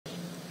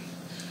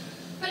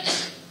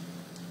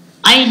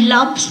I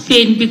love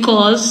Spain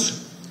because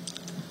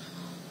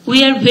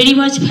we are very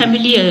much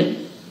familiar.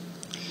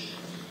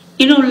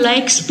 You know,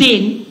 like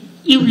Spain,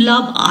 you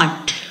love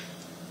art,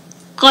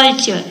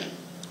 culture,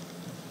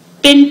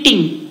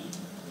 painting,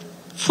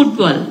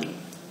 football.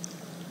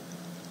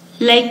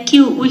 Like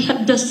you, we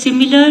have the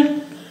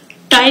similar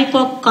type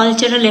of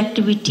cultural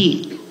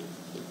activity.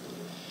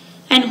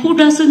 And who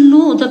doesn't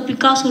know the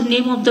Picasso,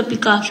 name of the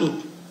Picasso?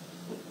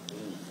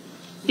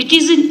 It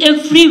is in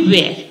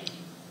everywhere.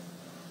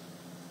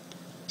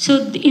 So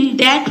in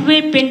that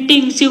way,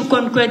 paintings, you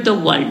conquer the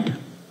world.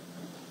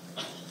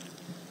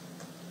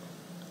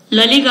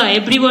 La Liga,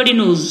 everybody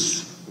knows.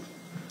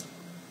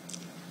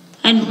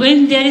 And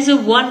when there is a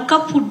World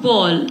Cup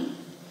football,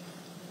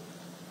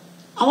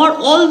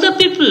 all the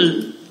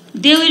people,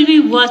 they will be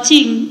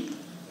watching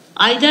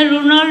either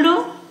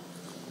Ronaldo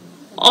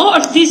or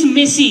this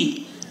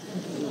Messi.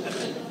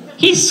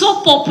 He's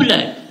so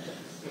popular.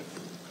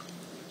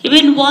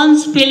 Even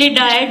once Pele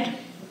died,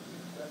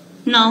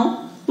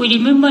 now we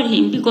remember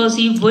him because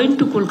he went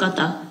to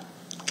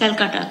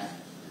Calcutta.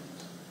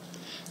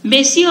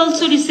 Messi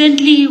also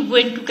recently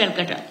went to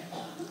Calcutta.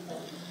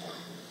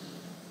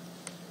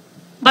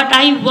 But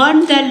I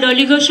want that La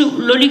Liga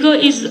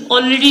is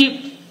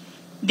already,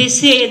 they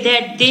say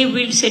that they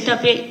will set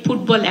up a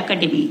football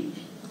academy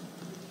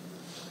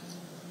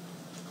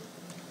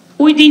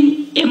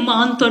within a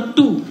month or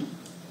two.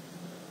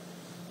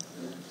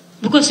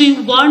 Because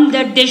we want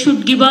that they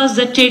should give us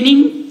the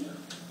training,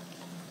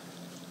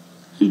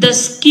 the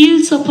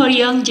skills of our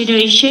young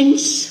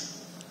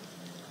generations,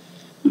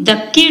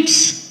 the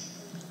kids,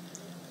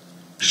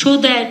 so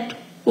that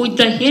with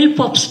the help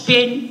of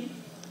Spain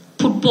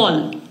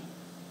football,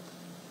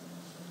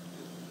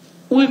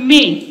 we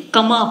may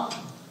come up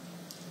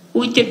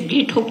with a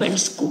great hope and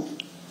scope.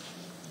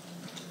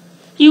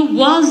 You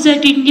watch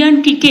that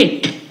Indian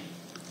cricket,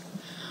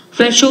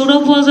 where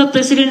Saurabh was a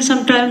president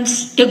some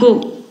times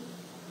ago,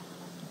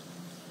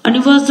 and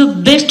he was the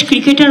best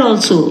cricketer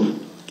also.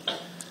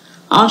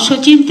 Our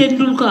Sachin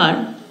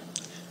Tendulkar,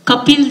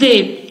 Kapil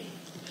Dev,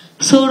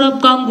 Saurabh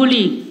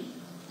Ganguly,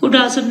 who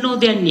doesn't know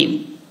their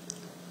name?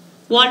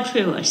 World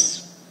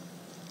famous.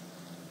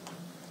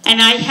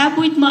 And I have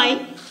with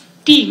my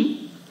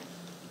team,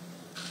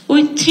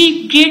 with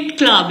 3 great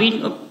clubs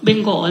in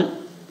Bengal,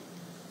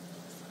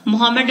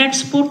 Mohammedan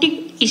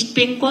Sporting, East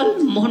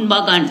Bengal, Mohun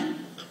Bagan,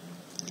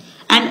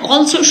 and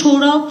also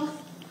Saurabh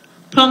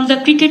from the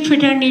cricket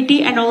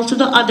fraternity and also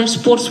the other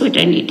sports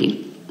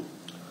fraternity.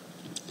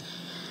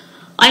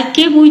 I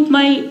came with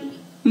my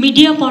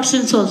media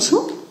persons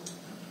also.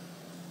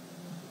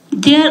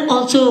 They are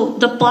also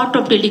the part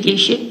of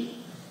delegation.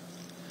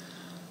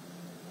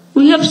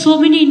 We have so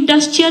many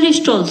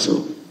industrialists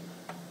also.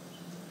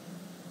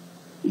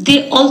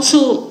 They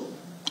also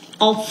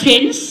are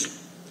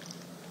friends.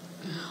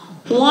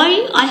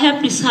 Why I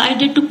have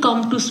decided to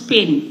come to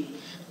Spain?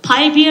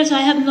 5 years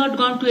I have not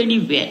gone to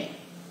anywhere.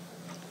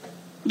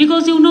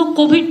 Because you know,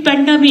 COVID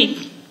pandemic,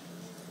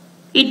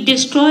 it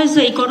destroys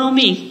the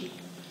economy,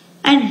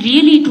 and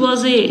really it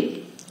was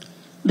a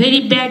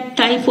very bad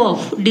type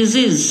of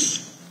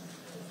disease.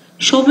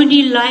 So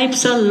many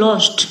lives are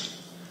lost.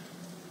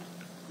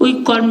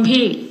 We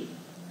convey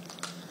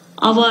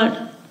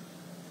our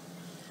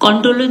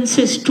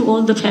condolences to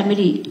all the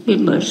family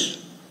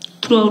members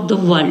throughout the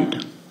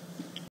world.